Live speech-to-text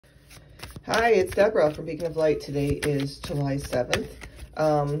Hi, it's Deborah from Beacon of Light. Today is July 7th.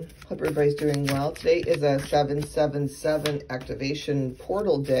 Hope everybody's doing well. Today is a 777 activation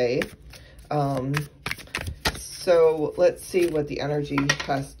portal day. So let's see what the energy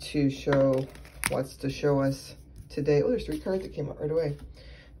has to show, wants to show us today. Oh, there's 3 cards that came out right away.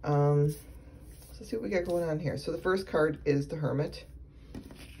 Let's see what we got going on here. So the first card is the Hermit.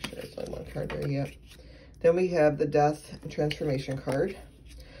 There's only 1 card there yet. Then we have the Death and Transformation card.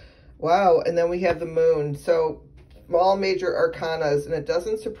 Wow, and then we have the Moon. So all major arcanas, and it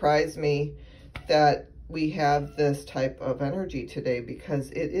doesn't surprise me that we have this type of energy today because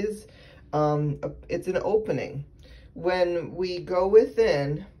it is, it's an opening. When we go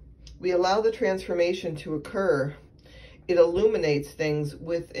within, we allow the transformation to occur. It illuminates things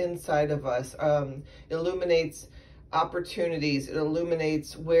inside of us. It illuminates opportunities. It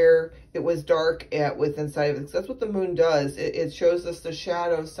illuminates where it was dark inside of it. That's what the Moon does. It shows us the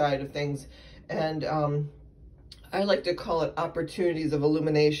shadow side of things. And I like to call it opportunities of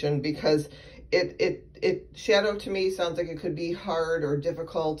illumination because shadow to me sounds like it could be hard or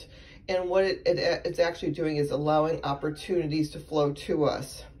difficult. And what it's actually doing is allowing opportunities to flow to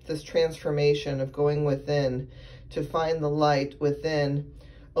us. This transformation of going within to find the light within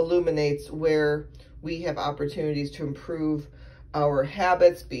illuminates where we have opportunities to improve our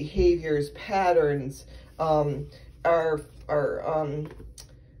habits, behaviors, patterns, our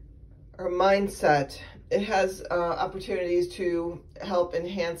mindset. It has opportunities to help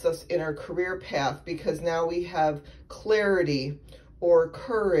enhance us in our career path because now we have clarity or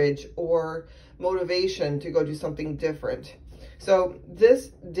courage or motivation to go do something different. So this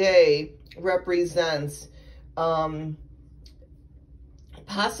day represents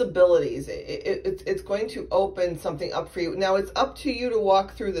possibilities. It's going to open something up for you. Now it's up to you to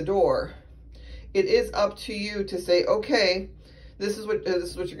walk through the door. It is up to you to say, okay, this is what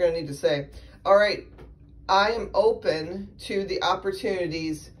you're going to need to say. All right, I am open to the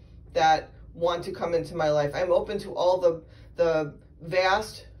opportunities that want to come into my life. I'm open to all the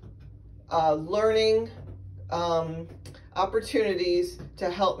vast learning opportunities to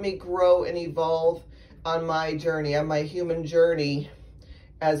help me grow and evolve on my journey, on my human journey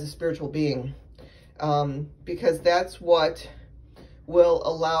as a spiritual being, because that's what will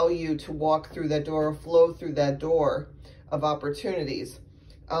allow you to walk through that door, flow through that door of opportunities.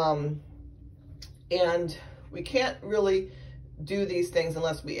 And we can't really do these things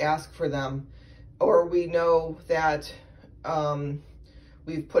unless we ask for them, or we know that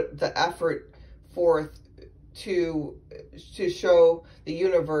we've put the effort forth to show the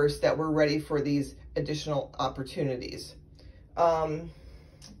universe that we're ready for these additional opportunities.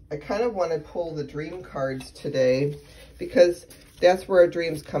 I kind of want to pull the dream cards today because that's where our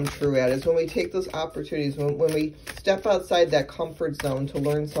dreams come true at, is when we take those opportunities, when we step outside that comfort zone to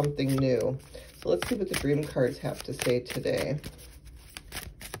learn something new. So let's see what the dream cards have to say today.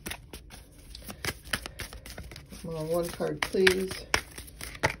 Come on, 1 card, please.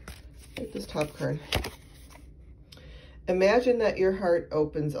 Take this top card. Imagine that your heart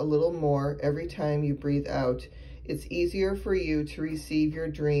opens a little more every time you breathe out. It's easier for you to receive your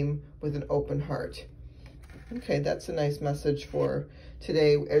dream with an open heart. Okay, that's a nice message for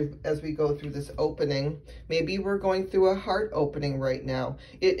today as we go through this opening. Maybe we're going through a heart opening right now.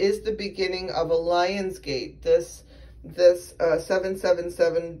 It is the beginning of a Lion's Gate. This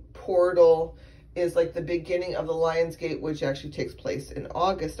 777 portal is like the beginning of the Lion's Gate, which actually takes place in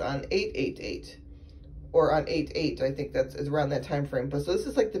August on 888. Or on 8/8, I think that's around that time frame. But so this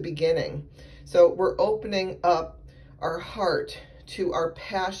is like the beginning. So we're opening up our heart to our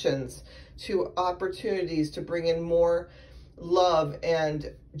passions, to opportunities to bring in more love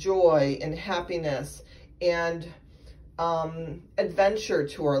and joy and happiness and adventure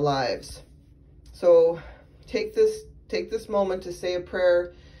to our lives. So take this moment to say a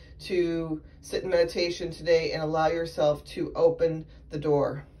prayer, to sit in meditation today and allow yourself to open the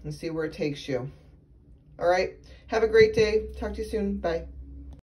door and see where it takes you. All right, have a great day. Talk to you soon. Bye.